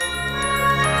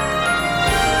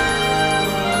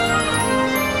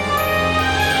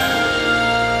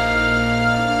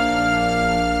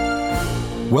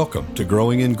Welcome to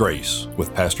Growing in Grace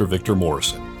with Pastor Victor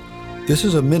Morrison. This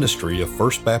is a ministry of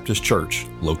First Baptist Church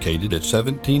located at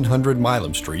 1700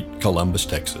 Milam Street, Columbus,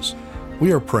 Texas.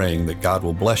 We are praying that God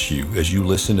will bless you as you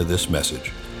listen to this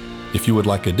message. If you would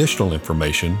like additional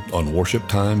information on worship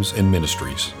times and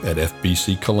ministries at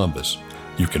FBC Columbus,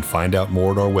 you can find out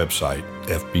more at our website,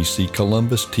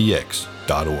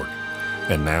 fbccolumbustx.org.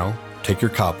 And now, take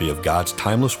your copy of God's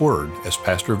Timeless Word as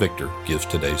Pastor Victor gives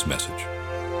today's message.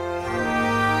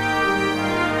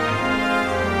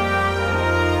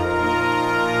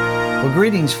 Well,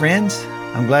 greetings, friends.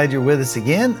 I'm glad you're with us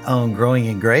again on Growing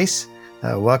in Grace.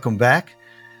 Welcome back.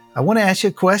 I want to ask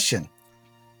you a question.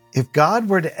 If God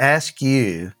were to ask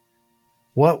you,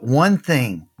 what one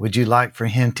thing would you like for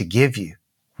Him to give you?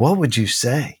 What would you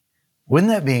say?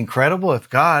 Wouldn't that be incredible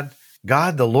if God,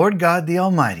 the Lord God, the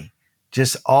Almighty,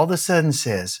 just all of a sudden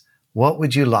says, what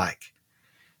would you like?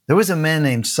 There was a man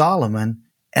named Solomon,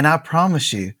 and I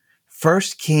promise you, 1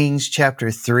 Kings chapter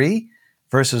 3,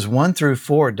 verses 1 through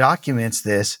 4 documents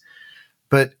this,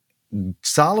 but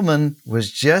Solomon was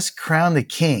just crowned a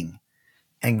king,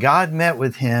 and God met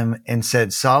with him and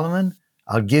said, Solomon,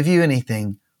 I'll give you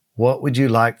anything. What would you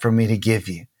like for me to give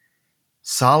you?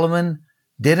 Solomon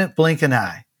didn't blink an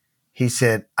eye. He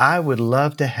said, I would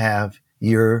love to have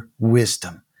your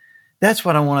wisdom. That's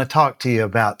what I want to talk to you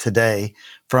about today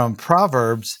from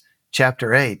Proverbs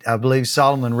chapter 8. I believe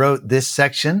Solomon wrote this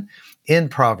section in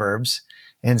Proverbs.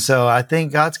 And so I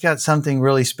think God's got something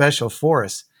really special for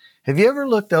us. Have you ever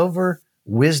looked over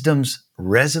wisdom's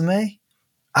resume?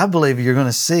 I believe you're going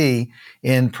to see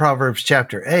in Proverbs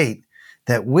chapter 8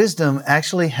 that wisdom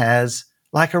actually has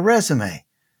like a resume.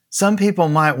 Some people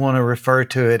might want to refer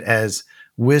to it as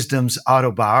wisdom's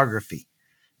autobiography.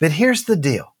 But here's the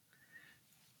deal.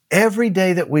 Every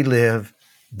day that we live,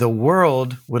 the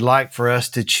world would like for us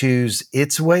to choose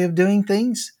its way of doing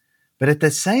things. But at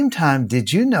the same time,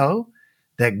 did you know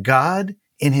that God,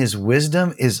 in His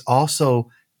wisdom, is also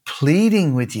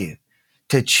pleading with you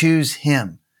to choose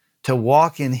Him, to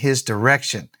walk in His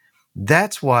direction?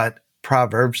 That's what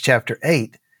Proverbs chapter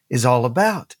 8 is all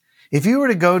about. If you were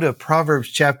to go to Proverbs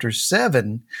chapter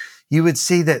 7, you would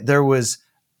see that there was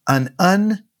an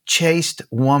unchaste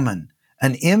woman,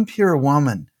 an impure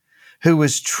woman, who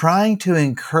was trying to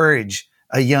encourage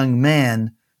a young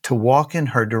man to walk in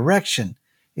her direction.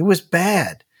 It was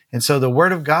bad. And so the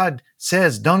Word of God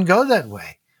says, don't go that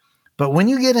way. But when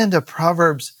you get into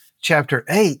Proverbs chapter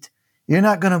 8, you're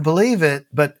not going to believe it,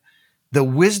 but the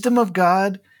wisdom of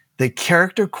God, the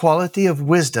character quality of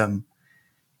wisdom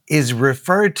is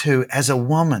referred to as a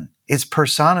woman. It's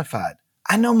personified.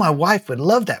 I know my wife would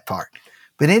love that part.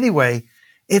 But anyway,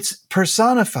 it's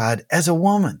personified as a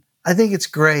woman. I think it's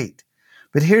great.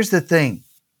 But here's the thing.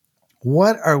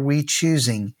 What are we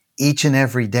choosing each and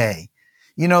every day?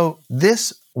 You know,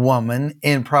 this woman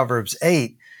in Proverbs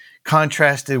 8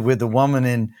 contrasted with the woman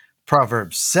in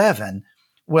Proverbs 7.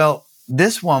 Well,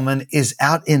 this woman is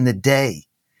out in the day.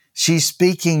 She's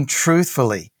speaking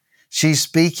truthfully. She's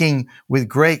speaking with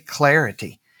great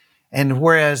clarity. And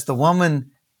whereas the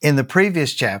woman in the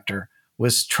previous chapter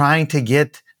was trying to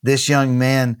get this young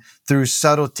man through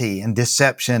subtlety and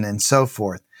deception and so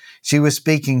forth, she was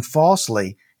speaking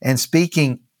falsely and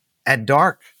speaking at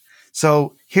dark.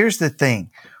 So here's the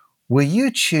thing. Will you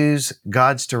choose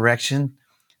God's direction?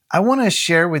 I want to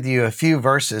share with you a few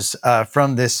verses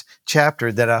from this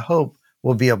chapter that I hope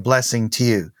will be a blessing to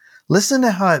you. Listen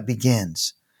to how it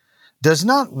begins. Does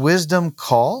not wisdom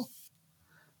call?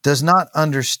 Does not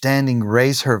understanding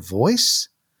raise her voice?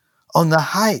 On the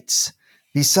heights,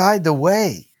 beside the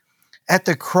way, at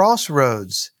the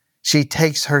crossroads, she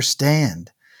takes her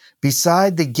stand.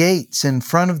 Beside the gates in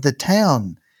front of the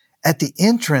town, at the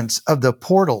entrance of the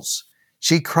portals,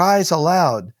 she cries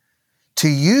aloud, to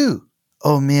you,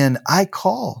 O men, I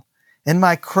call, and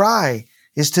my cry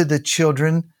is to the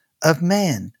children of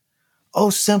man.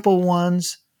 O simple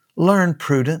ones, learn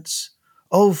prudence.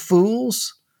 O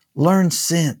fools, learn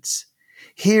sense.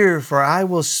 Hear, for I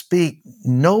will speak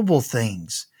noble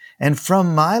things, and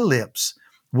from my lips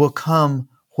will come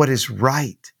what is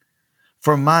right.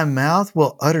 For my mouth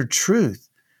will utter truth.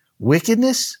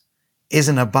 Wickedness is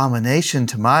an abomination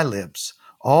to my lips.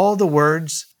 All the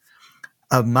words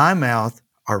of my mouth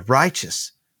are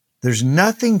righteous. There's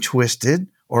nothing twisted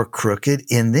or crooked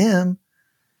in them.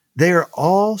 They are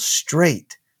all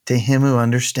straight to him who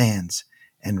understands,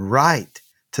 and right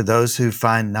to those who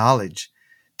find knowledge.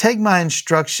 Take my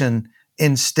instruction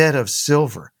instead of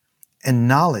silver, and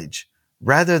knowledge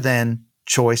rather than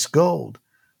choice gold.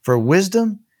 For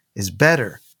wisdom is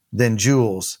better than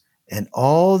jewels, and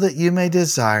all that you may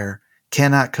desire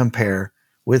cannot compare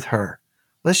with her.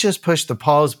 let's just push the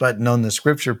pause button on the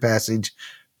scripture passage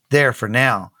there for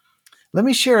now. Let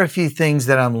me share a few things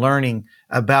that I'm learning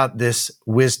about this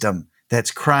wisdom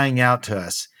that's crying out to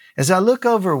us. As I look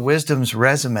over wisdom's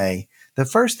resume, the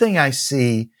first thing I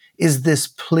see is this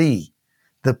plea,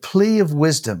 the plea of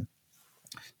wisdom.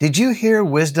 Did you hear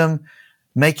wisdom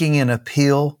making an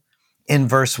appeal in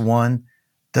verse 1?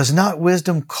 Does not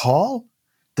wisdom call?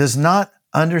 Does not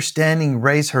understanding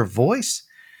raise her voice?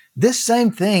 This same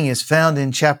thing is found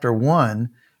in chapter 1,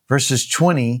 verses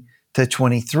 20 to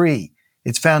 23.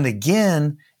 It's found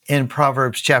again in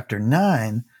Proverbs chapter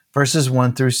 9, verses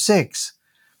 1 through 6.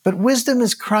 But wisdom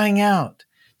is crying out.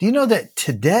 Do you know that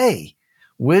today,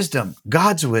 wisdom,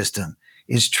 God's wisdom,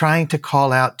 is trying to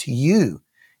call out to you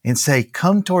and say,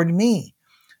 come toward me.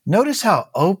 Notice how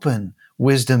open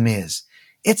wisdom is.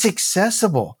 It's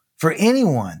accessible for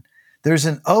anyone. There's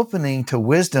an opening to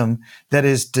wisdom that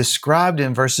is described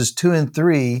in verses 2 and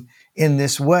 3 in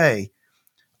this way.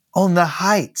 On the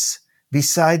heights,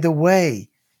 beside the way,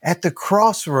 at the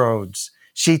crossroads,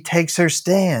 she takes her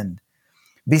stand.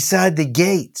 Beside the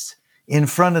gates, in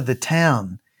front of the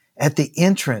town, at the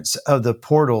entrance of the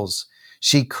portals,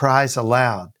 she cries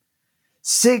aloud.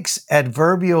 6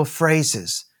 adverbial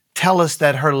phrases tell us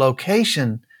that her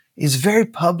location is very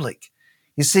public.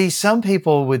 You see, some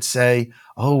people would say,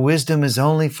 oh, wisdom is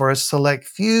only for a select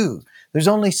few. There's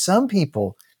only some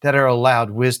people that are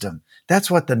allowed wisdom.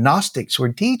 That's what the Gnostics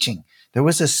were teaching. There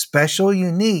was a special,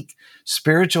 unique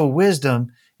spiritual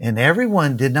wisdom, and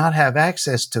everyone did not have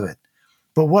access to it.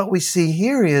 But what we see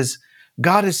here is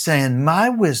God is saying, my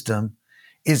wisdom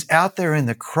is out there in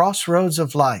the crossroads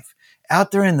of life,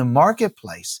 out there in the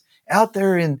marketplace, out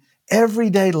there in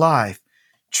everyday life,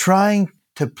 trying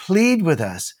to plead with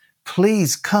us,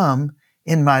 please come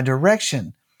in my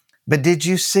direction. But did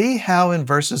you see how in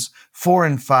verses 4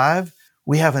 and 5,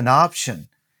 we have an option?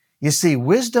 You see,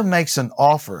 wisdom makes an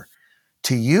offer.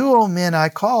 To you, O men, I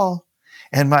call,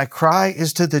 and my cry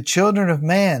is to the children of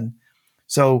man.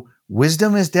 So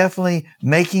wisdom is definitely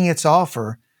making its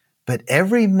offer, but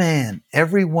every man,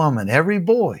 every woman, every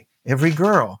boy, every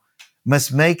girl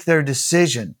must make their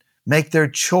decision, make their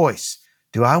choice.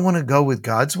 Do I want to go with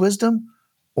God's wisdom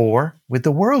or with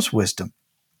the world's wisdom?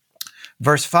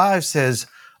 Verse 5 says,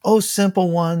 O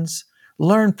simple ones,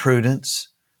 learn prudence.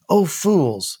 O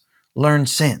fools, learn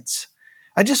sense.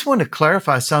 I just want to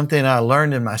clarify something I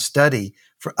learned in my study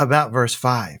about verse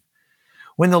 5.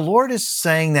 When the Lord is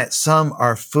saying that some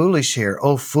are foolish here,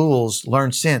 O fools,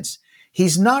 learn sense,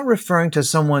 He's not referring to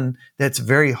someone that's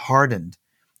very hardened.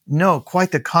 No,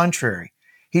 quite the contrary.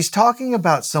 He's talking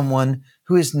about someone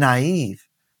who is naive,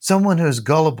 someone who is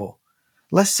gullible.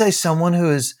 Let's say someone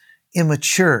who is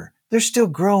immature. They're still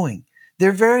growing.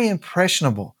 They're very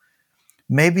impressionable.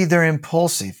 Maybe they're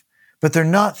impulsive, but they're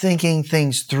not thinking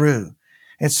things through.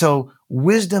 And so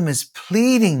wisdom is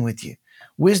pleading with you.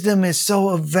 Wisdom is so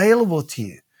available to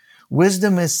you.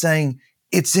 Wisdom is saying,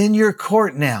 it's in your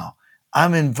court now.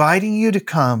 I'm inviting you to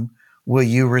come. Will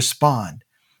you respond?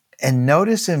 And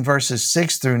notice in verses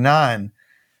 6 through 9,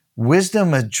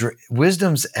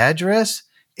 wisdom's address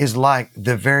is like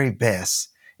the very best.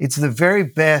 It's the very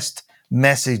best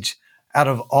message out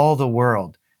of all the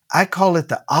world. I call it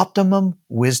the optimum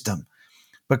wisdom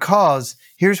because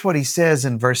here's what he says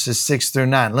in verses 6 through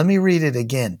 9. Let me read it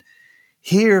again.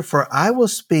 Hear, for I will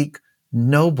speak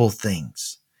noble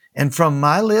things, and from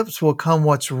my lips will come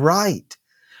what's right,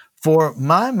 for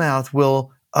my mouth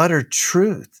will utter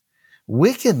truth.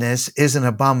 Wickedness is an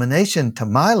abomination to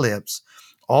my lips.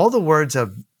 All the words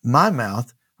of my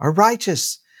mouth are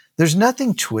righteous. There's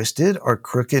nothing twisted or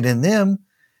crooked in them.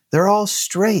 They're all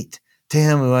straight to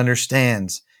him who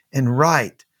understands and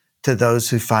right to those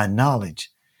who find knowledge.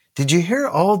 Did you hear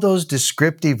all those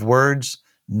descriptive words?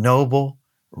 Noble,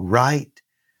 right,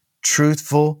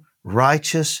 truthful,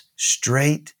 righteous,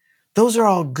 straight. Those are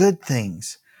all good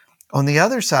things. On the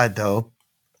other side, though,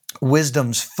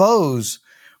 wisdom's foes,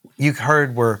 you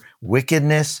heard, were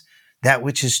wickedness, that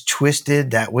which is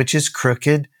twisted, that which is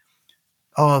crooked.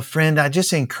 Oh, friend, I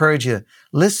just encourage you,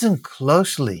 listen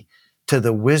closely to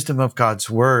the wisdom of God's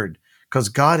word, because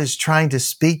God is trying to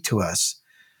speak to us.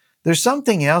 There's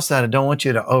something else that I don't want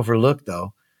you to overlook,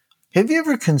 though. Have you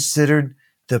ever considered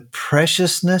the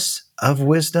preciousness of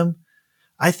wisdom?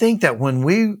 I think that when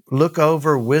we look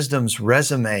over wisdom's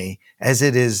resume as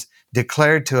it is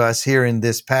declared to us here in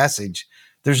this passage,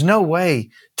 there's no way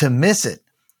to miss it.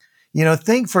 You know,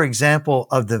 think, for example,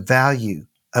 of the value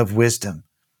of wisdom.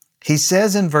 He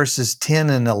says in verses 10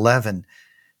 and 11,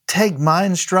 take my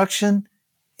instruction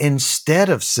instead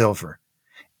of silver,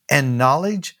 and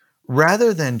knowledge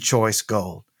rather than choice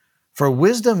gold. For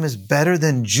wisdom is better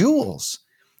than jewels,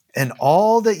 and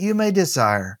all that you may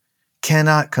desire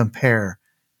cannot compare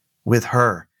with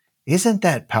her. Isn't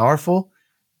that powerful?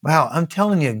 Wow, I'm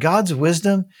telling you, God's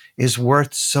wisdom is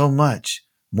worth so much,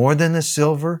 more than the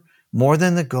silver, more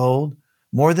than the gold,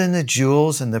 more than the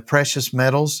jewels and the precious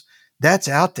metals. That's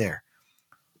out there.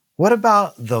 What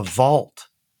about the vault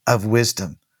of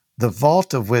wisdom? The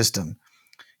vault of wisdom.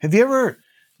 Have you ever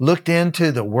looked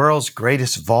into the world's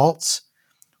greatest vaults?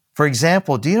 For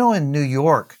example, do you know in New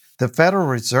York, the Federal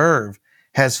Reserve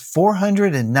has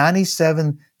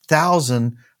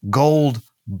 497,000 gold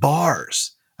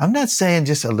bars? I'm not saying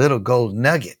just a little gold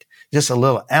nugget, just a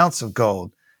little ounce of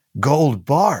gold. Gold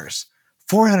bars.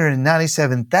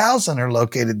 497,000 are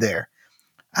located there.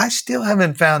 I still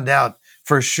haven't found out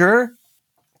for sure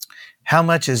how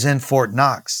much is in Fort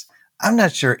Knox. I'm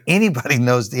not sure anybody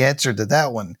knows the answer to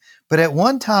that one. But at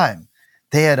one time,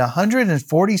 they had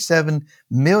 147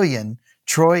 million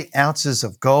troy ounces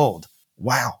of gold.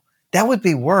 Wow. That would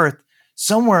be worth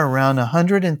somewhere around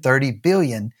 130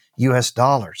 billion US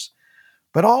dollars.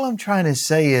 But all I'm trying to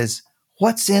say is,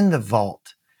 what's in the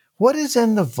vault? What is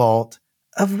in the vault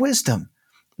of wisdom?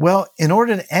 Well, in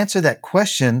order to answer that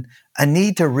question, I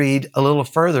need to read a little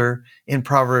further in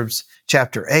Proverbs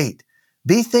chapter 8.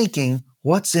 Be thinking,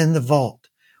 what's in the vault?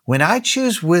 When I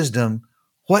choose wisdom,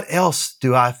 what else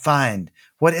do I find?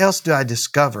 What else do I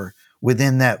discover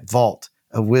within that vault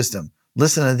of wisdom?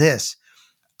 Listen to this.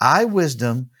 I,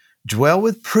 wisdom, dwell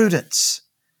with prudence,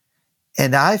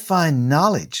 and I find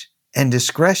knowledge and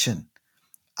discretion.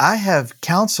 I have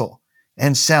counsel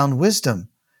and sound wisdom.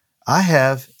 I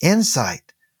have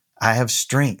insight. I have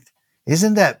strength.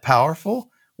 Isn't that powerful?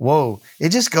 Whoa. It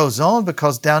just goes on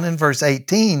because down in verse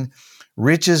 18,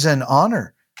 riches and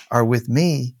honor are with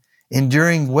me,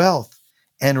 enduring wealth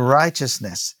and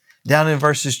righteousness. Down in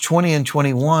verses 20 and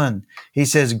 21, he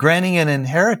says, granting an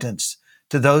inheritance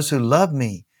to those who love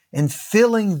me and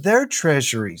filling their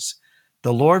treasuries.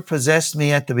 The Lord possessed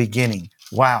me at the beginning.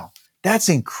 Wow. That's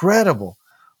incredible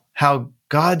how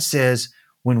God says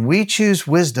when we choose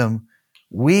wisdom,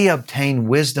 we obtain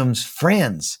wisdom's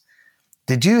friends.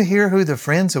 Did you hear who the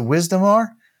friends of wisdom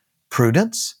are?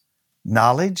 Prudence,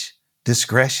 knowledge,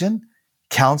 discretion,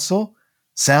 counsel,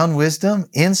 sound wisdom,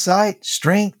 insight,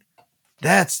 strength.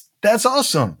 That's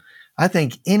awesome. I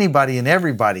think anybody and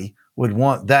everybody would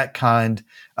want that kind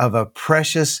of a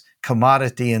precious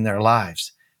commodity in their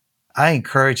lives. I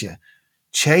encourage you,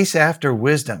 chase after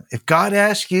wisdom. If God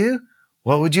asks you,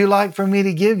 what would you like for me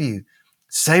to give you?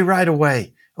 Say right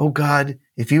away, oh God,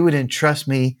 if you would entrust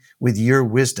me with your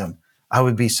wisdom, I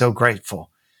would be so grateful.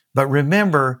 But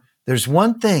remember, there's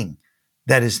one thing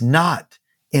that is not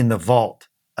in the vault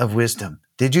of wisdom.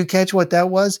 Did you catch what that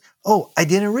was? Oh, I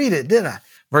didn't read it, did I?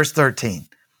 Verse 13.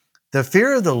 The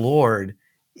fear of the Lord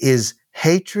is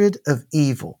hatred of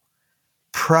evil,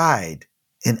 pride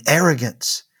and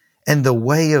arrogance, and the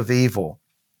way of evil,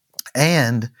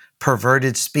 and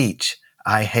perverted speech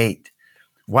I hate.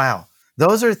 Wow.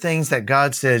 Those are things that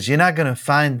God says you're not going to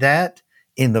find that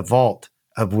in the vault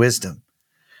of wisdom.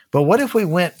 But what if we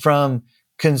went from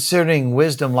considering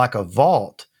wisdom like a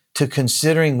vault to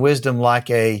considering wisdom like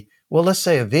let's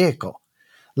say a vehicle?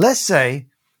 Let's say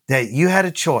that you had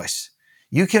a choice.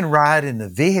 You can ride in the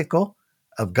vehicle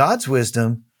of God's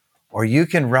wisdom, or you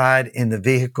can ride in the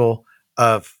vehicle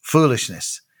of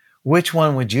foolishness. Which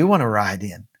one would you want to ride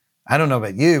in? I don't know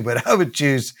about you, but I would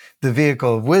choose the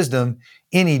vehicle of wisdom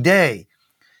any day.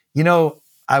 You know,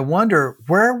 I wonder,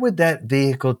 where would that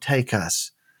vehicle take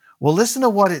us? Well, listen to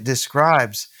what it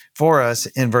describes for us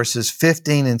in verses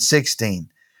 15 and 16.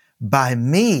 By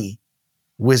me,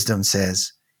 wisdom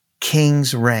says,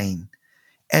 kings reign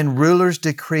and rulers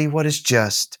decree what is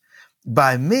just.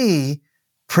 By me,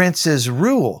 princes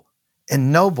rule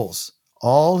and nobles,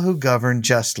 all who govern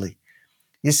justly.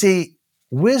 You see,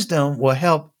 wisdom will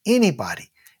help anybody.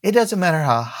 It doesn't matter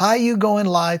how high you go in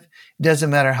life. It doesn't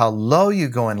matter how low you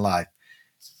go in life.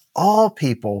 All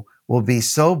people will be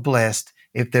so blessed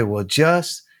if they will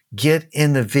just get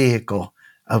in the vehicle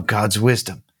of God's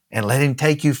wisdom and let him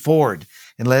take you forward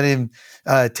and let him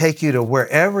take you to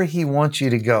wherever he wants you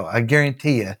to go. I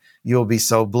guarantee you, you'll be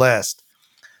so blessed.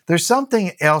 There's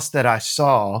something else that I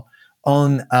saw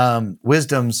on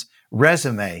wisdom's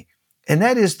resume, and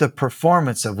that is the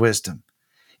performance of wisdom.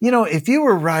 You know, if you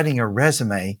were writing a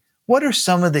resume, what are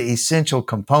some of the essential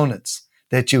components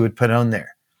that you would put on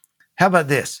there? How about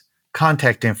this?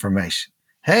 Contact information.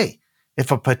 Hey, if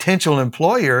a potential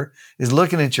employer is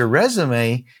looking at your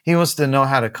resume, he wants to know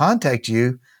how to contact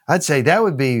you, I'd say that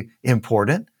would be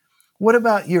important. What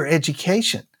about your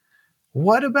education?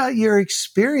 What about your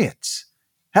experience?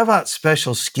 How about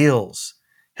special skills?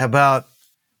 How about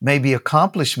maybe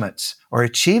accomplishments or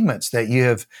achievements that you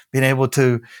have been able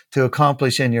to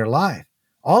accomplish in your life.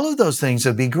 All of those things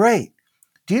would be great.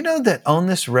 Do you know that on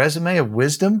this resume of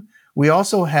wisdom, we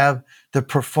also have the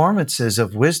performances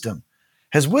of wisdom?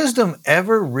 Has wisdom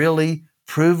ever really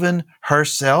proven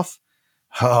herself?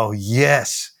 Oh,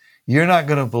 yes. You're not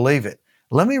going to believe it.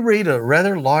 Let me read a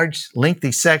rather large,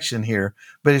 lengthy section here,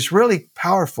 but it's really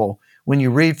powerful when you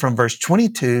read from verse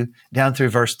 22 down through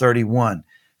verse 31.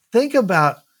 Think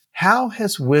about how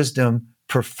has wisdom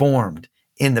performed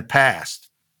in the past.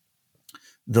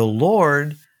 The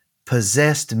Lord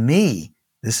possessed me.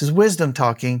 This is wisdom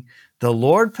talking. The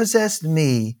Lord possessed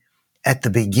me at the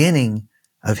beginning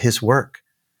of his work,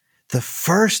 the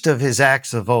first of his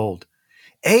acts of old.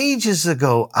 Ages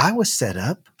ago, I was set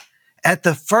up at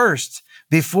the first,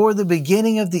 before the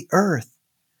beginning of the earth.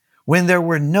 When there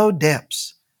were no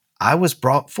depths, I was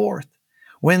brought forth.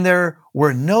 When there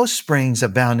were no springs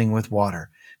abounding with water,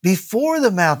 before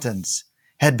the mountains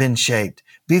had been shaped,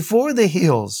 before the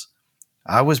hills,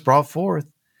 I was brought forth.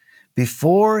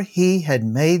 Before he had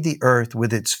made the earth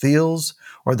with its fields,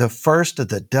 or the first of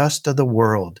the dust of the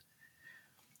world.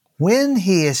 When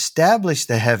he established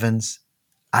the heavens,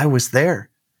 I was there.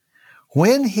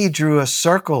 When he drew a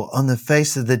circle on the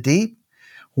face of the deep,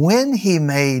 when he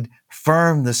made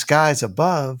firm the skies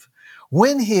above,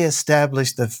 when he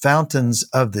established the fountains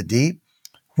of the deep,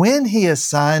 when he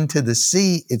assigned to the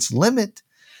sea its limit,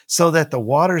 so that the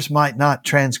waters might not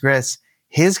transgress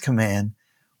his command,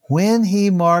 when he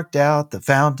marked out the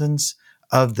fountains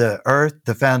of the earth,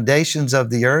 the foundations of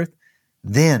the earth,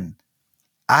 then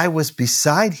I was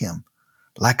beside him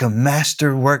like a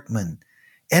master workman,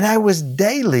 and I was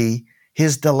daily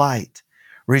his delight,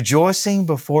 rejoicing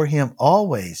before him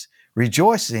always,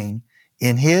 rejoicing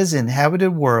in his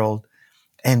inhabited world,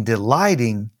 and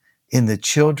delighting in the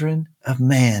children of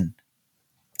man.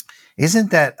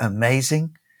 Isn't that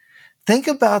amazing? Think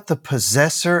about the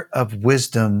possessor of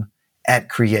wisdom at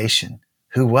creation.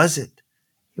 Who was it?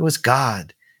 It was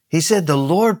God. He said, the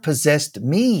Lord possessed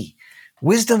me.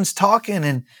 Wisdom's talking,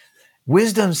 and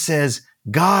wisdom says,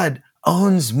 God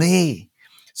owns me.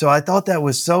 So I thought that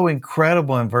was so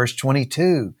incredible in verse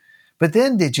 22. But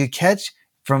then did you catch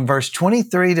from verse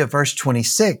 23 to verse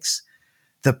 26,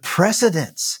 the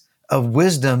precedence of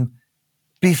wisdom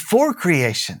before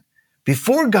creation,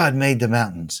 before God made the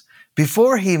mountains,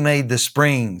 before he made the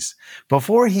springs,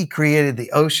 before he created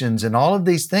the oceans and all of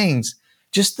these things?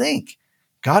 Just think,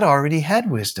 God already had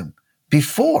wisdom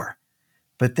before.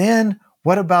 But then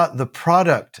what about the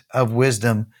product of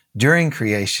wisdom during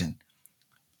creation?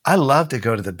 I love to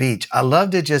go to the beach. I love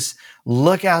to just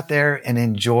look out there and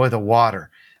enjoy the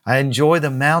water. I enjoy the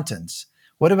mountains.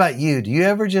 What about you? Do you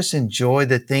ever just enjoy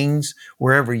the things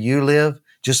wherever you live,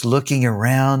 just looking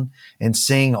around and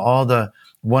seeing all the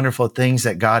wonderful things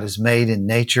that God has made in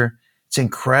nature? It's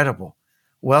incredible.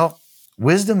 Well,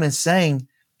 wisdom is saying,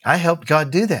 I helped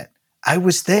God do that. I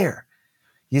was there.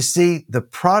 You see, the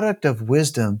product of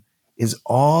wisdom is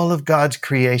all of God's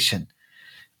creation.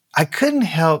 I couldn't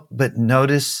help but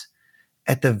notice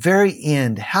at the very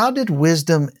end, how did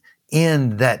wisdom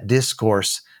end that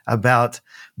discourse about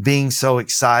being so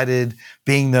excited,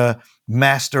 being the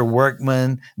master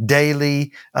workman,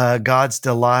 daily God's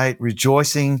delight,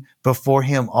 rejoicing before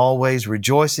him always,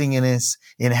 rejoicing in his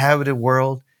inhabited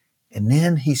world? And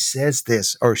then he says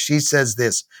this, or she says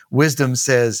this, wisdom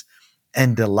says,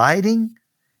 and delighting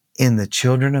in the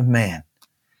children of man.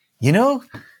 You know,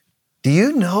 do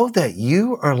you know that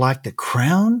you are like the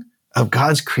crown of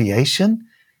God's creation?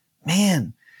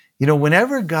 Man, you know,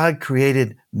 whenever God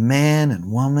created man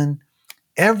and woman,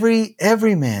 every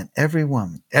man, every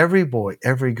woman, every boy,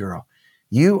 every girl,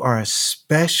 you are a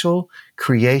special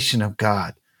creation of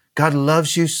God. God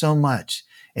loves you so much.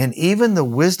 And even the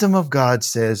wisdom of God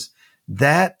says,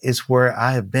 that is where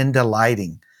I have been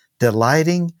delighting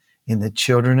in the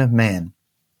children of man.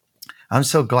 I'm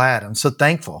so glad. I'm so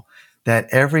thankful that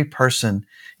every person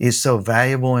is so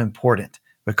valuable and important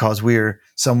because we are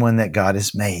someone that God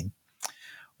has made.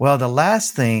 Well, the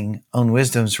last thing on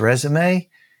wisdom's resume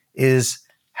is,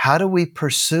 how do we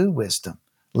pursue wisdom?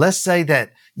 Let's say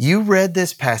that you read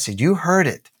this passage, you heard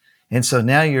it. And so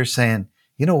now you're saying,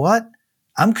 you know what?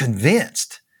 I'm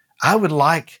convinced. I would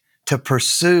like to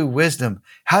pursue wisdom.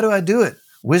 How do I do it?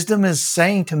 Wisdom is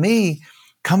saying to me,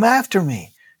 come after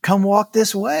me. Come walk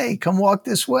this way. Come walk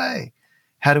this way.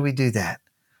 How do we do that?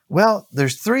 Well,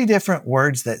 there's 3 different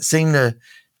words that seem to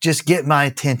just get my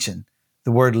attention.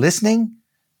 The word listening,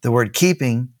 the word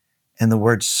keeping, and the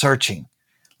word searching.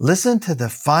 Listen to the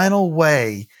final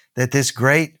way that this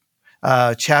great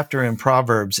chapter in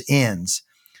Proverbs ends.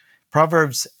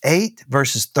 Proverbs 8,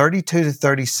 verses 32 to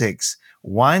 36.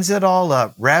 winds it all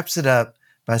up, wraps it up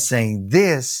by saying,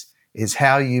 this is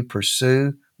how you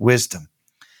pursue wisdom.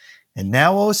 And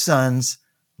now, O sons,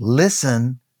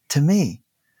 listen to me.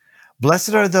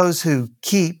 Blessed are those who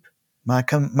keep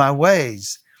my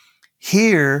ways.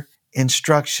 Hear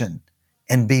instruction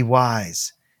and be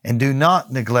wise, and do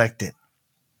not neglect it.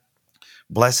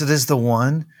 Blessed is the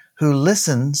one who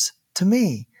listens to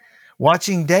me,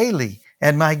 watching daily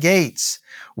at my gates,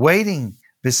 waiting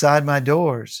beside my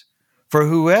doors. For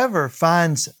whoever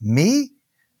finds me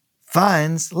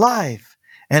finds life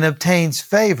and obtains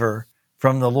favor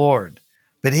from the Lord.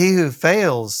 But he who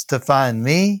fails to find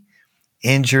me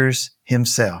injures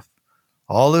himself.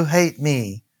 All who hate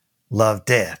me love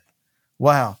death.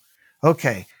 Wow.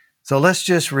 Okay, so let's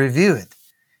just review it.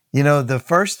 You know, the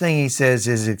first thing he says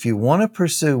is if you want to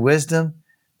pursue wisdom,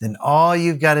 then all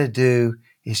you've got to do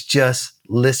is just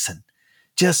listen.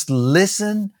 Just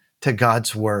listen to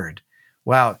God's word.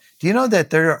 Wow. Do you know that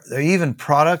there are even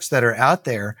products that are out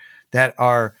there that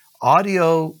are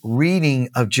audio reading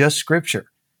of just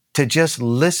scripture, to just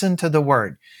listen to the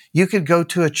word? You could go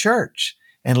to a church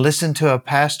and listen to a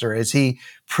pastor as he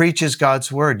preaches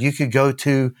God's word. You could go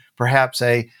to perhaps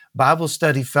a Bible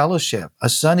study fellowship, a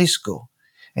Sunday school,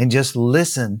 and just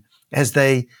listen as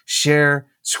they share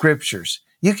scriptures.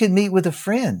 You could meet with a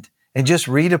friend and just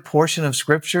read a portion of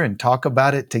scripture and talk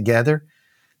about it together.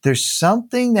 There's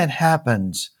something that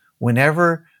happens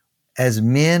whenever, as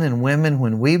men and women,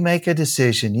 when we make a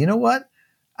decision, you know what?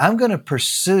 I'm going to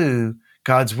pursue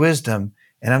God's wisdom,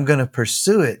 and I'm going to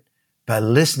pursue it by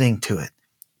listening to it.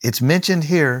 It's mentioned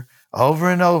here over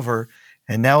and over.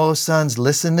 And now, O sons,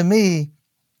 listen to me.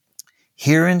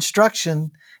 Hear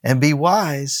instruction and be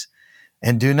wise,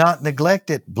 and do not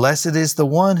neglect it. Blessed is the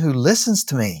one who listens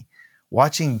to me,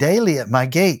 watching daily at my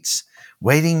gates,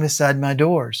 waiting beside my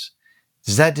doors.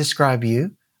 Does that describe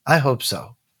you? I hope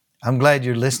so. I'm glad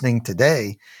you're listening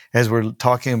today as we're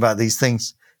talking about these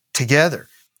things together.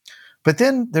 But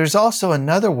then there's also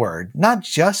another word, not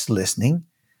just listening,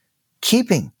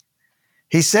 keeping.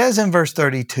 He says in verse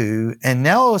 32, and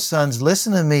now, O sons,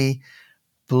 listen to me.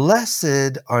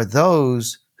 Blessed are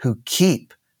those who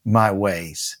keep my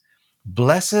ways.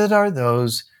 Blessed are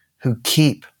those who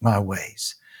keep my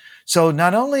ways. So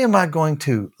not only am I going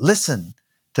to listen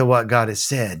to what God has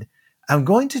said, I'm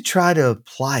going to try to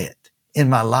apply it in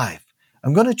my life.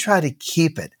 I'm going to try to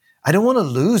keep it. I don't want to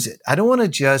lose it. I don't want to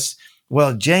just,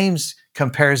 James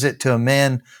compares it to a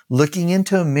man looking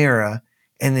into a mirror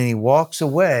and then he walks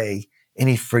away and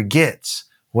he forgets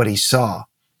what he saw.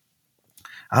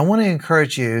 I want to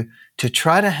encourage you to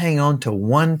try to hang on to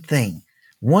one thing,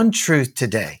 one truth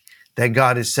today that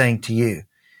God is saying to you,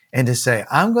 and to say,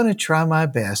 I'm going to try my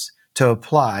best to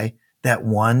apply that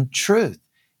one truth.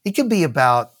 It could be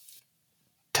about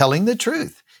telling the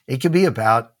truth. It could be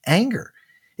about anger.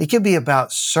 It could be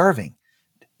about serving.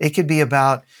 It could be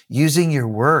about using your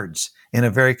words in a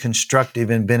very constructive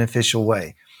and beneficial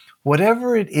way.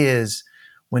 Whatever it is,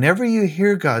 whenever you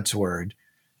hear God's word,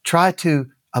 try to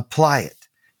apply it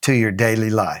to your daily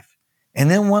life. And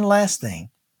then one last thing,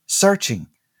 searching.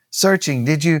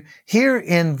 Did you hear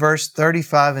in verse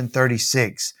 35 and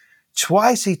 36,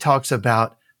 twice he talks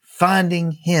about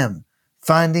finding him,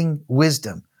 finding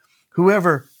wisdom.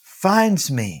 Whoever finds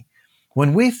me.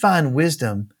 When we find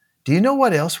wisdom, do you know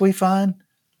what else we find?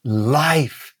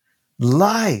 Life.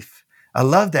 I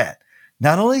love that.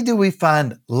 Not only do we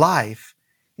find life,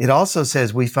 it also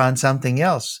says we find something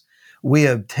else. We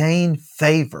obtain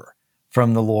favor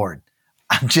from the Lord.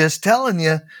 I'm just telling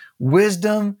you,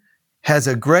 wisdom has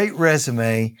a great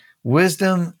resume.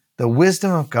 The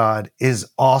wisdom of God is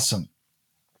awesome.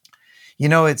 You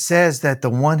know, it says that the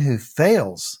one who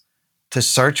fails to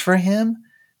search for him,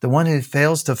 the one who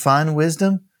fails to find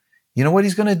wisdom, you know what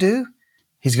he's going to do?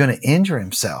 He's going to injure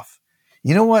himself.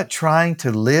 You know what trying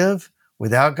to live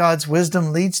without God's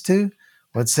wisdom leads to?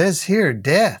 What says here,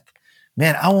 death.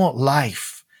 Man, I want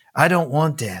life. I don't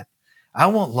want death. I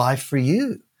want life for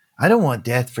you. I don't want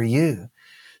death for you.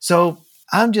 So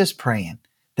I'm just praying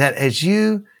that as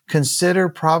you consider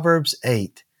Proverbs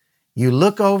 8, you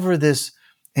look over this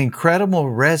incredible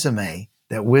resume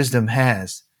that wisdom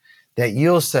has, that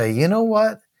you'll say, you know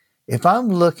what? If I'm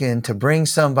looking to bring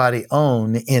somebody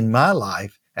on in my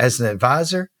life as an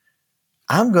advisor,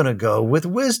 I'm going to go with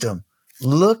wisdom.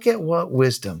 Look at what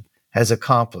wisdom has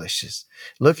accomplished.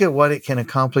 Look at what it can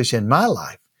accomplish in my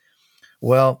life.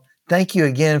 Well, thank you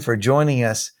again for joining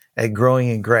us at Growing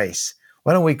in Grace.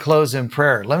 Why don't we close in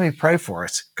prayer? Let me pray for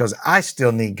us because I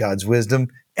still need God's wisdom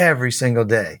every single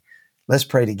day. Let's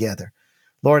pray together.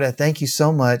 Lord, I thank you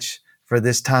so much for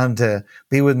this time to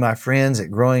be with my friends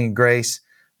at Growing in Grace.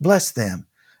 Bless them.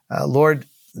 Lord,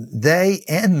 they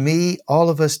and me, all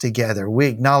of us together, we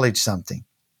acknowledge something.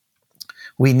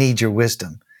 We need your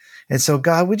wisdom. And so,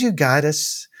 God, would you guide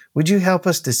us? Would you help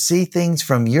us to see things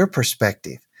from your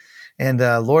perspective? And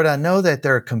Lord, I know that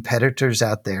there are competitors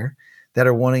out there that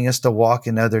are wanting us to walk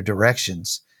in other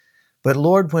directions. But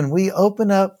Lord, when we open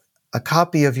up a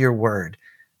copy of your word,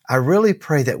 I really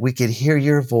pray that we could hear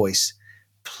your voice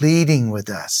pleading with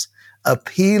us,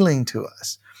 appealing to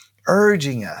us,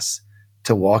 urging us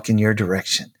to walk in your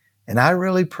direction. And I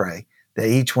really pray that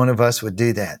each one of us would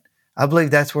do that. I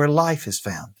believe that's where life is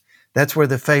found. That's where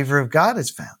the favor of God is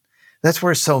found. That's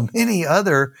where so many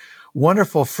other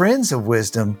wonderful friends of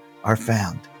wisdom are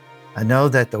found. I know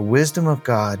that the wisdom of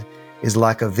God is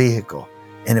like a vehicle,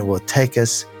 and it will take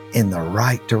us in the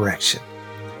right direction.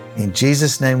 In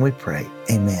Jesus' name we pray,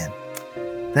 amen.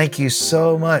 Thank you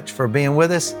so much for being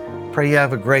with us. Pray you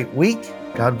have a great week.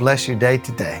 God bless your day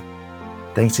today.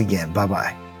 Thanks again.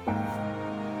 Bye-bye.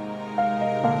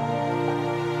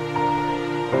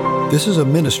 This is a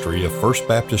ministry of First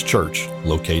Baptist Church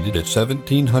located at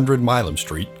 1700 Milam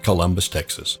Street, Columbus,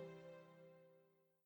 Texas.